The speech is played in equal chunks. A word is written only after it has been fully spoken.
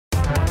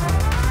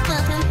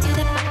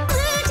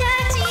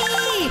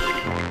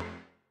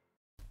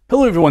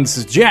Hello everyone, this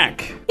is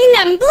Jack. And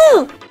I'm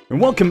Blue. And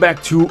welcome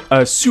back to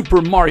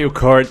Super Mario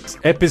Kart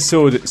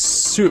episode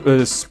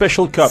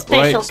Special Cup,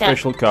 right?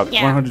 Special Cup,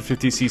 yeah.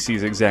 150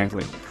 cc's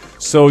exactly.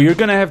 So you're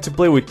gonna have to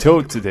play with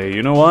Toad today,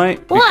 you know why?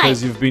 Why?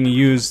 Because you've been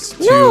used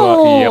to,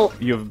 No.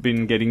 you've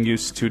been getting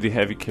used to the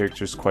heavy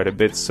characters quite a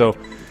bit, so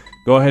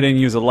go ahead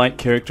and use a light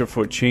character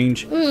for a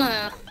change.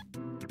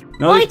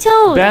 Now, Why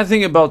Toad? Bad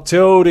thing about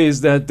Toad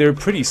is that they're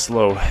pretty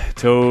slow.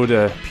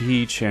 Toad,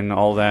 Peach, and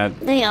all that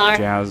They are.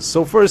 jazz.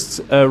 So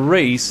first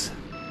race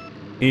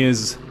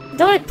is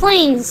Donut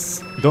Plains.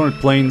 Donut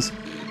Plains.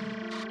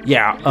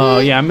 Yeah,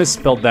 yeah, I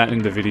misspelled that in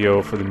the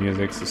video for the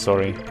music, so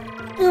sorry.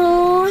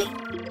 Oh.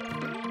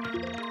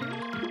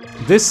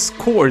 This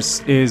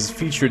course is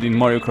featured in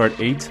Mario Kart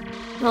 8.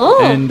 Oh.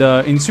 And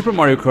in Super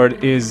Mario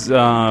Kart is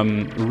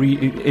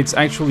it's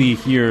actually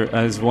here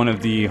as one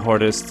of the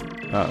hardest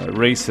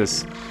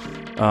races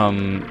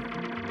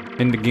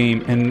in the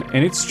game, and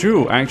it's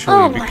true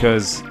actually,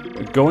 because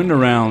going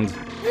around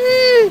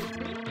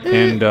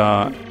and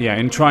yeah,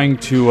 and trying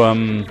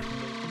to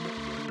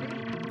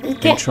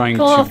get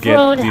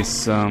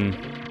this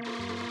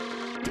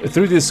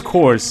through this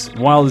course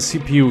while the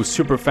CPU,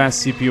 super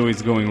fast CPU,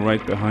 is going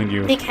right behind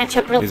you. They catch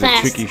up real is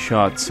fast. a tricky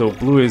shot. So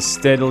Blue is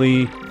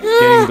steadily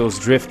getting those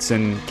drifts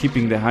and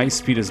keeping the high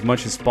speed as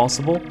much as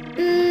possible.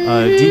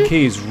 DK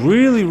is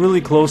really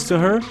close to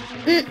her.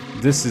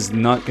 This is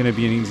not gonna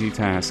be an easy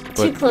task,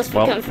 but Too close for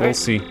well, comfort. we'll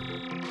see.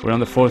 We're on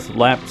the 4th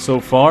lap so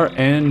far,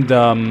 and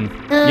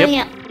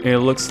Yeah. it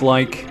looks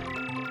like.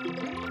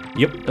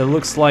 Yep, it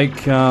looks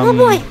like Oh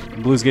boy.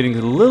 Blue's getting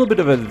a little bit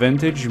of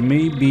advantage.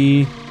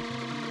 Maybe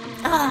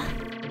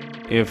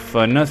if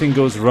nothing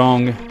goes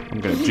wrong, I'm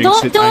gonna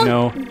jinx it. I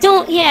know.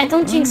 Don't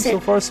jinx So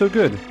it. far, so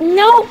good.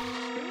 No.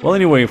 Well,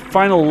 anyway,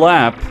 final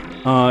lap.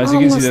 As you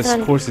can see, Almost this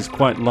done. course is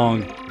quite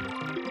long.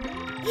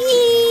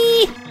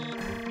 Eee.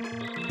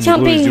 Blue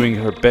Jumping. is doing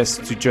her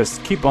best to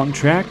just keep on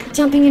track.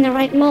 Jumping in the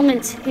right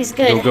moment is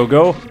good.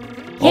 Go.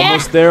 Yeah.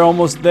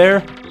 Almost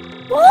there.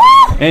 Woo!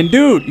 And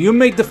dude, you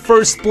made the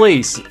first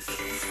place.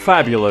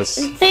 Fabulous.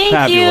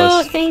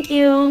 Fabulous. Thank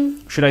you.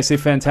 Should I say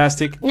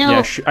fantastic? No.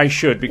 Yeah, I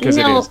should, because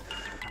No. it is.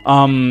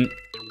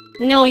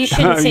 No, you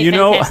shouldn't say you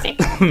know, fantastic.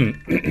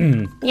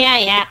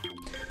 Yeah.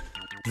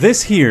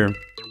 this here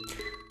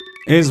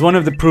is one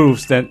of the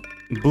proofs that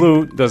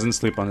Blue doesn't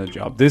sleep on the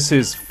job. This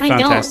is I don't.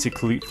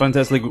 fantastically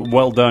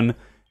well done,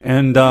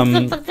 and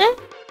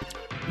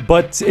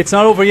but it's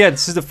not over yet.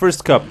 This is the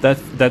first cup.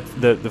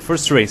 The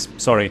first race.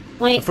 Sorry,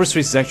 Wait. the first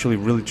race is actually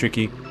really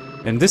tricky,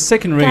 and this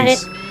second Got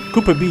race, it.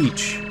 Koopa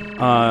Beach.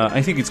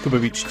 I think it's Koopa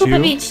Beach 2.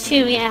 Koopa Beach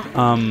 2, yeah.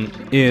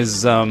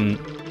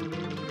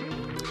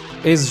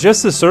 Is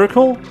just a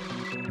circle,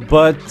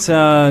 but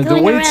the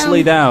Going way it's around.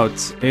 laid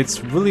out,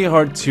 it's really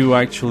hard to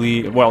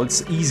actually. Well,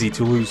 it's easy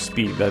to lose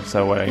speed. That's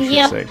what I should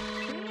Yep. say.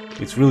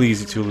 It's really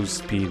easy to lose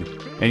speed,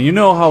 and you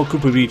know how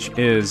Koopa Beach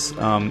is.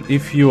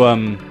 If you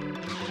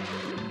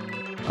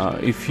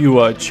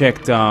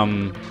checked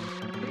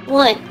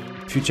What?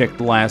 if you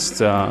checked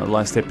last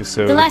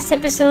episode, The last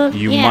episode?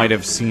 you yeah. might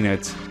have seen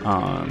it.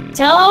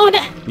 Toad!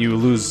 You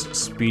lose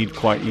speed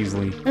quite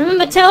easily.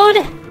 Remember Toad?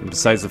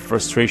 Besides the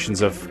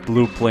frustrations of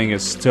Blue playing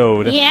as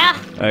Toad, Yeah.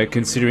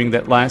 considering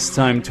that last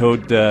time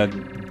Toad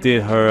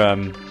did her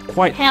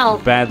quite Hell.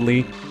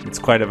 badly, it's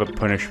quite of a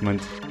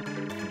punishment.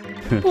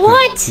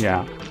 What?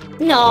 Yeah.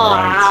 No.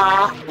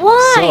 Right.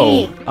 Why?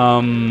 So,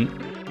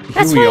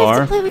 That's here why we I have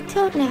are. to play with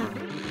Toad now.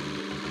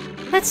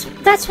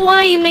 That's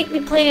why you make me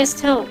play as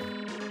Toad.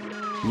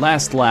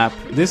 Last lap.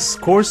 This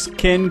course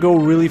can go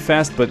really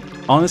fast, but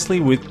honestly,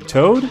 with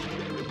Toad,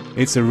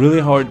 it's a really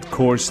hard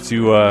course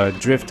to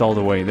drift all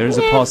the way. There's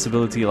a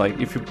possibility, like,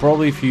 if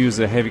you use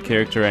a heavy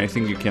character, I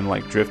think you can,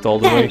 like, drift all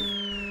the way.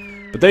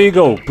 But there you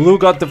go. Blue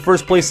got the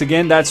first place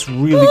again. That's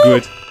really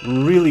good.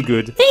 Really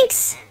good.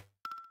 Thanks.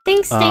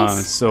 Thanks.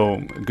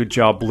 So, good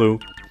job, Blue.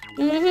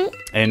 Mm-hmm.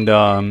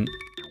 And,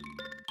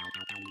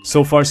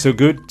 so far so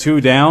good. 2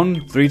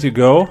 down, 3 to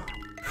go.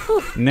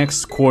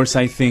 Next course,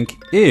 I think,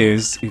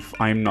 is, if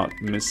I'm not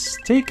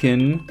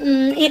mistaken,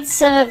 It's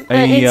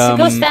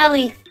Ghost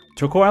Valley.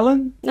 Choco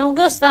Island? No,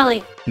 Ghost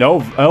Valley.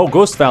 No, oh,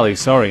 Ghost Valley,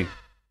 sorry.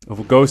 Oh,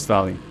 Ghost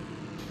Valley.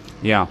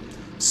 Yeah.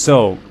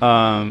 So,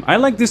 I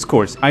like this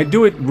course. I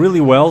do it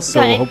really well,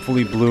 so Got it.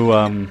 hopefully Blue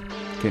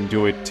can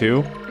do it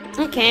too.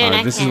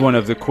 Okay, This is one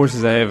of the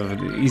courses I have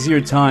an easier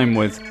time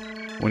with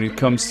when it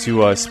comes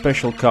to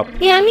Special Cup.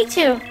 Yeah, me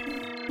too.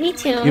 Me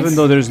too. Even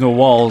though there's no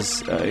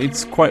walls,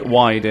 it's quite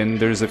wide and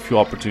there's a few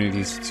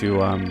opportunities to...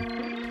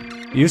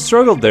 You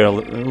struggled there a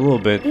little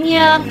bit.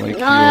 Yeah, like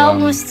I you,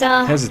 almost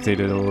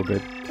hesitated a little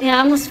bit. Yeah, I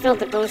almost filled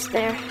the ghost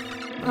there.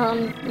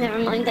 Never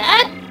mind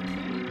that.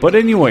 But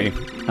anyway,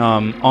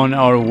 on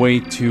our way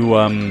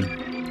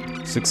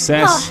to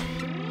success,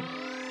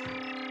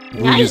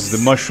 we Nice. use the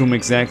mushroom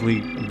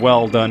exactly.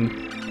 Well done.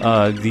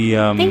 The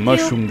Thank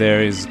mushroom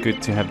there is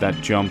good to have that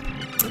jump.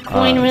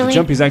 Coin, really? The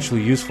jump is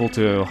actually useful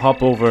to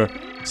hop over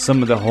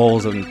some of the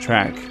holes on the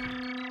track.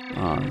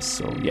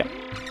 So yeah.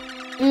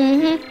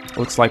 Mm-hmm.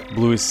 Looks like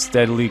Blue is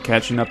steadily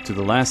catching up to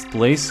the last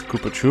place,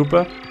 Koopa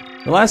Troopa.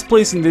 The last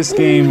place in this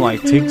game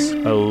like takes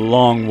a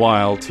long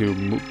while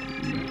to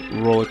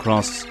roll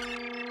across,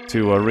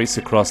 to race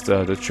across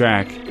the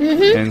track,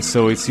 and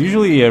so it's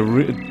usually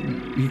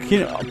you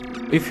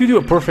can, if you do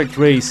a perfect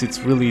race, it's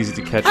really easy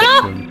to catch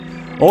up to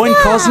him. Oh, and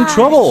causing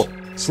trouble,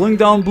 slowing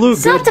down Blue.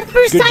 It's not the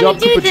first good time job,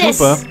 you do Koopa this.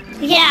 Troopa.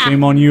 Yeah.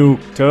 Shame on you,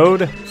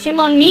 Toad. Shame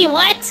on me.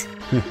 What?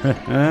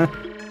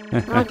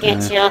 I'll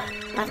get you.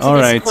 All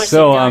right,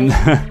 so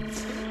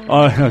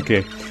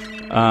okay.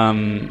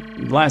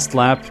 Last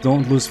lap.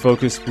 Don't lose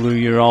focus, Blue.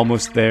 You're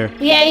almost there.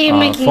 Yeah, you're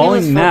making me lose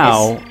falling focus.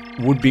 now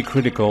would be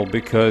critical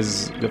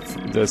because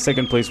the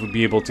second place would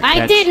be able to catch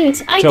I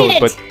didn't. I Toad, did.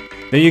 but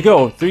there you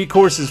go. 3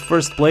 courses,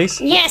 first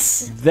place.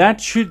 Yes. That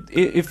should,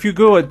 if you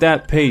go at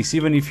that pace,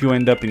 even if you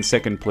end up in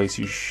second place,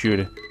 you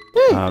should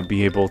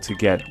be able to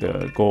get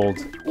the gold.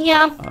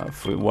 Yeah.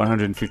 For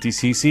 150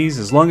 cc's,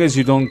 as long as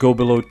you don't go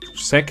below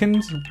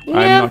second. Yeah.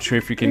 I'm not sure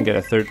if you can get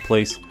a third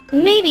place.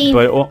 Maybe.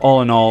 But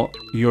all in all,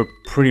 you're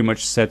pretty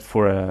much set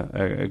for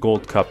a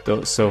gold cup,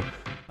 though. So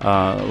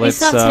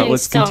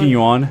let's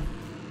continue on.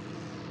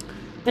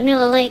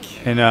 Vanilla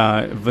Lake. And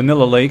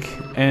Vanilla Lake,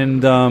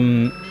 and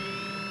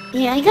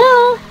Here I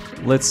go.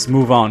 let's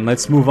move on.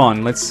 Let's move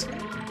on. Let's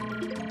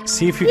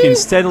see if you can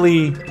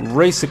steadily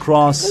race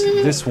across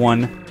this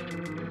one.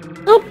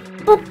 Oop,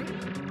 oop,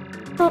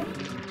 oop,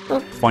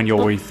 oop. Find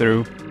your way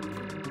through.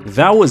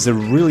 That was a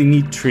really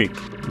neat trick.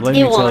 Let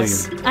me tell you.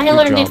 I Good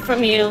learned job. it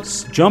from you.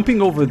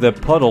 Jumping over the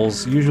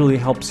puddles usually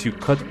helps you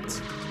cut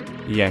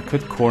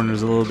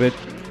corners a little bit.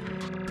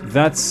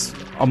 That's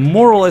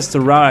more or less the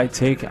route I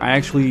take. I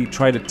actually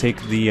try to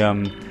take the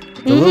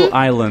little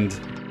island,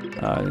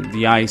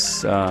 the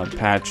ice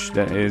patch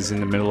that is in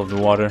the middle of the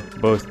water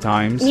both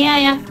times.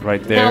 Yeah.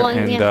 Right there One,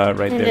 and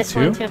right and there this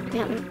too. one too.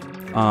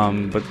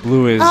 Yeah. But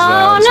Blue is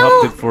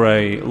opted for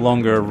a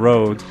longer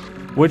road,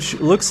 which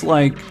looks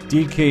like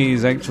DK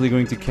is actually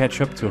going to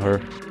catch up to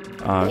her.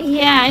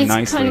 Yeah,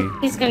 Nicely.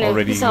 he's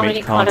already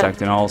made caught up.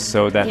 contact and all,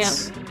 so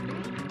that's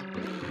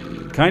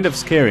kind of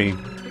scary.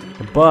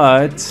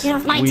 But Get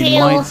off my we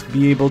tail. might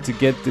be able to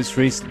get this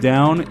race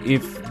down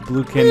if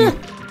Blue can.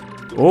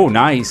 Oh,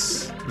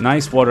 nice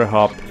water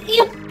hop,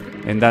 Yep.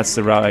 and that's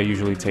the route I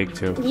usually take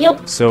too.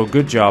 Yep. So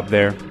good job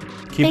there.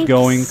 Keep Thanks,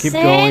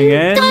 going,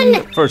 and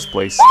done. first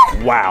place.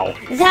 Wow.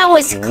 That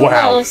was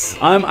close.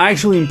 Wow. I'm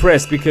actually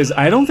impressed because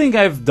I don't think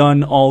I've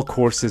done all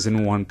courses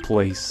in one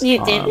place.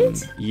 You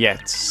didn't?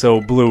 Yet. So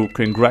Blue,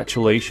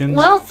 congratulations.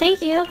 Well,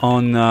 thank you.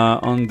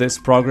 On this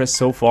progress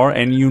so far,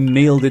 and you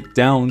nailed it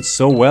down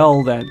so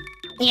well that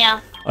Yeah.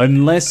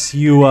 unless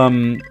you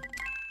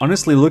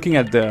honestly looking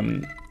at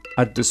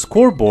the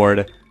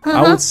scoreboard,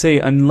 I would say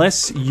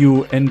unless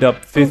you end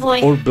up 5th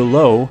boy. or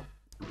below,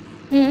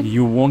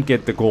 you won't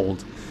get the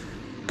gold.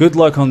 Good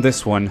luck on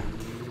this one.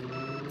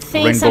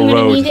 Thanks, Rainbow I'm gonna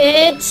Road. need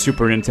it.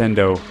 Super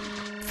Nintendo,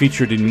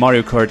 featured in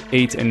Mario Kart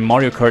 8 and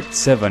Mario Kart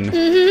 7,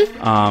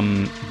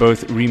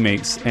 both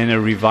remakes, and a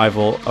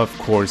revival, of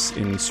course,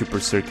 in Super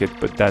Circuit,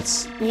 but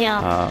that's,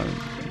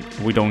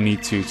 we don't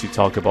need to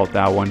talk about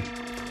that one,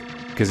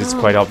 because it's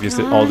quite obvious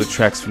that all the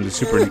tracks from the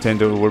Super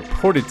Nintendo were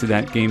ported to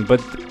that game.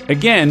 But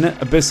again,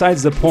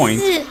 besides the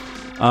point,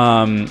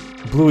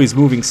 Blue is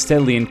moving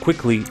steadily and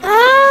quickly,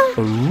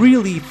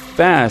 really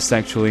fast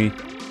actually,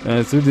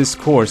 through this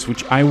course,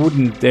 which I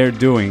wouldn't dare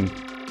doing.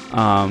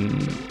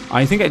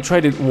 I think I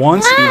tried it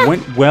once, it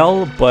went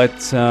well, but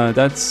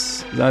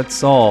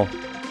that's all.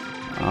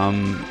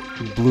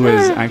 Blue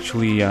is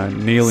actually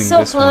nailing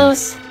this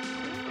close. one.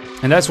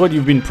 And that's what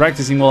you've been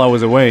practicing while I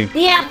was away.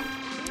 Yeah.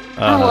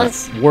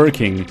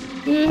 Working.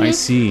 I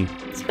see.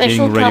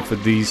 Special Getting ready cup. for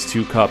these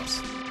 2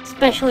 cups.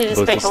 Especially the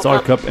Both the special Star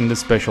cup. Cup and the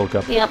Special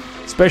Cup. Yep.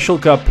 Special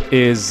Cup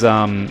is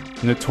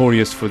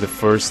notorious for the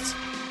first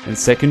and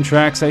second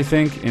tracks, I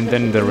think, and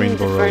then the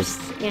Rainbow Road.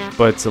 First, yeah.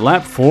 But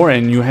lap 4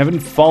 and you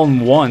haven't fallen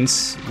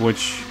once,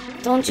 which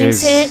Don't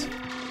jinx is it.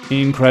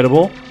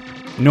 incredible.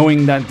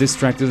 Knowing that this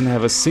track doesn't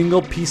have a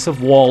single piece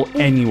of wall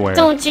anywhere.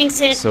 Don't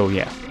jinx it. So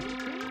yeah.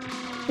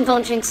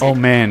 Don't jinx it. Oh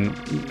man,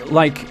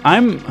 like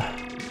I'm.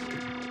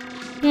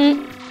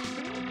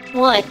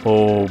 What?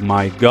 Oh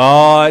my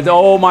god!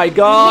 Oh my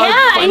god! Yeah,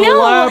 I Final know.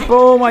 lap!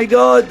 Oh my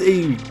god!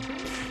 Hey,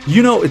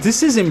 you know,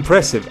 this is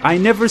impressive. I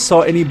never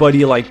saw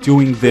anybody like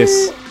doing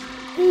this.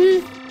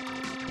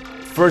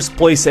 First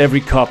place every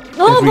cup,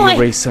 Oh every boy.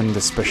 race on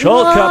the Special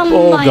Oh Cup.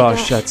 Oh my gosh,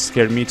 gosh. that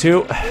scared me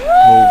too.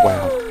 Oh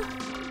wow!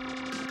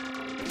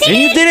 And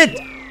you did it!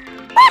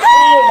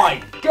 Oh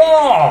my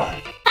god!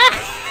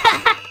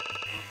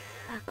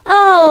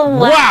 Oh,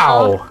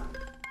 wow. Wow!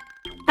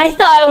 I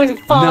thought I would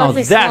fall Now off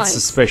this that's a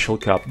once. Special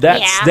Cup.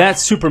 That's Yeah.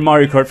 Super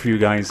Mario Kart for you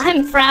guys.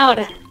 I'm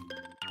proud.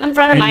 I'm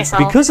proud of And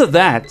myself. because of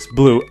that,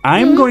 Blue,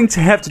 I'm going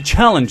to have to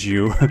challenge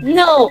you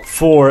No.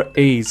 for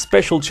a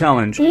special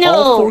challenge. No.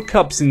 All 4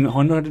 cups in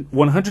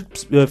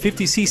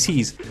 150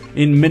 cc's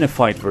in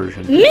minified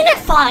version.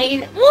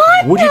 Minified?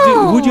 What?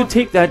 Would you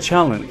take that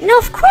challenge? No,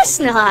 of course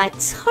not.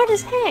 It's hard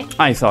as heck.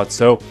 I thought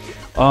so.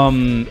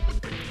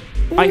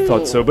 I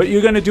thought so, but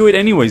you're gonna do it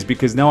anyways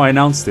because now I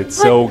announced it.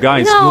 So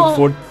guys, No. look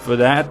forward for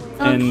that,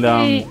 and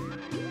Okay.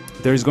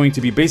 there's going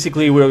to be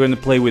basically we're going to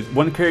play with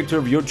one character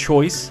of your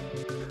choice.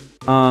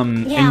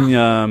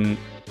 In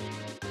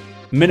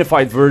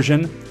minified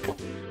version,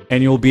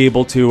 and you'll be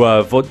able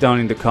to vote down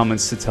in the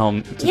comments to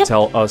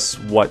tell us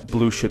what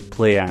Blue should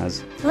play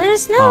as. Let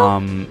us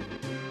know.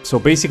 So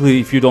basically,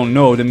 if you don't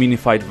know, the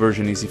minified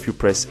version is if you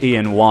press A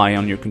and Y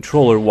on your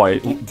controller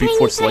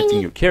before selecting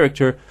your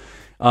character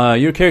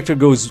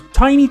goes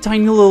tiny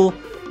little,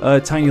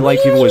 like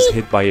it was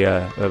hit by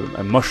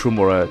a mushroom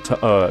or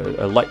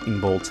a lightning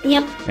bolt.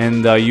 Yep.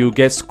 And you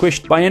get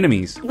squished by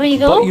enemies. Where you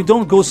go? But you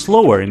don't go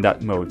slower in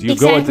that mode. You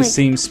go at the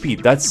same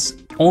speed. That's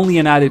only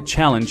an added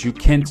challenge. You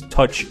can't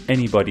touch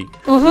anybody.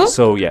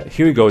 So yeah,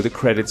 here you go, the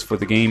credits for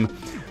the game.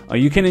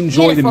 You can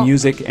enjoy the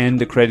music and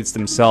the credits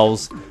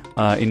themselves.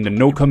 In the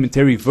no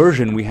commentary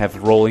version we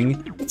have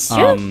rolling. It's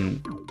true.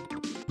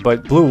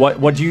 But Blue,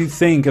 what do you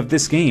think of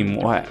this game?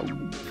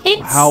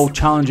 How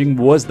challenging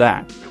was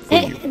that for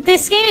you?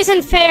 This game is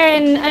unfair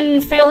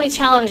and fairly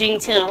challenging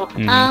too.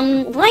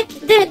 Like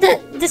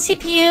the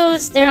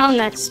CPUs, they're on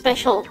that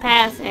special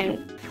path,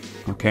 and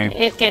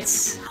it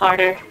gets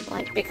harder,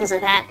 like, because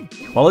of that.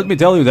 Well, let me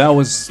tell you, that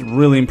was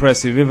really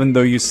impressive. Even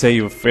though you say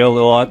you failed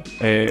a lot,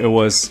 it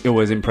was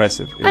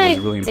impressive. It was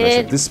really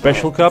impressive. This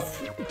special cup,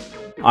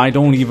 I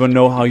don't even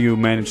know how you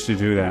managed to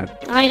do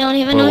that. I don't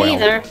even know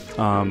either.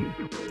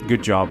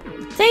 Good job.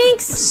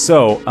 Thanks.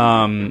 So,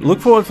 look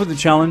forward for the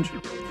challenge.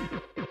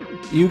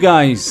 You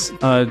guys,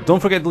 don't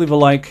forget to leave a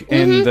like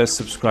and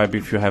subscribe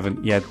if you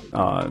haven't yet.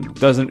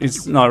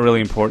 It's not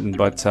really important,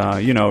 but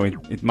you know,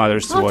 it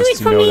matters to us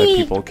to know that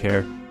people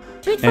care.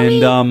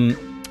 And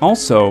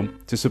also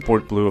to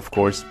support Blue, of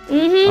course.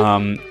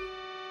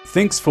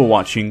 Thanks for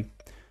watching.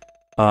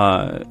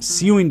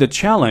 See you in the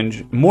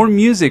challenge. More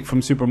music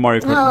from Super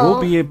Mario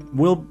Kart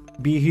will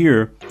be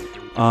here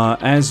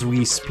as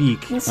we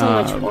speak.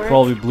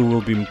 Probably Blue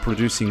will be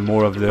producing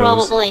more of those.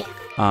 Probably.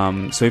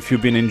 So if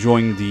you've been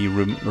enjoying the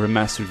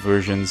remastered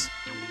versions,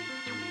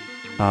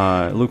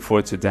 look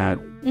forward to that.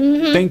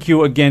 Thank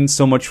you again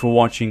so much for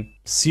watching.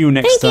 See you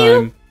next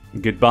time.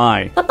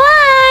 Goodbye. Bye-bye.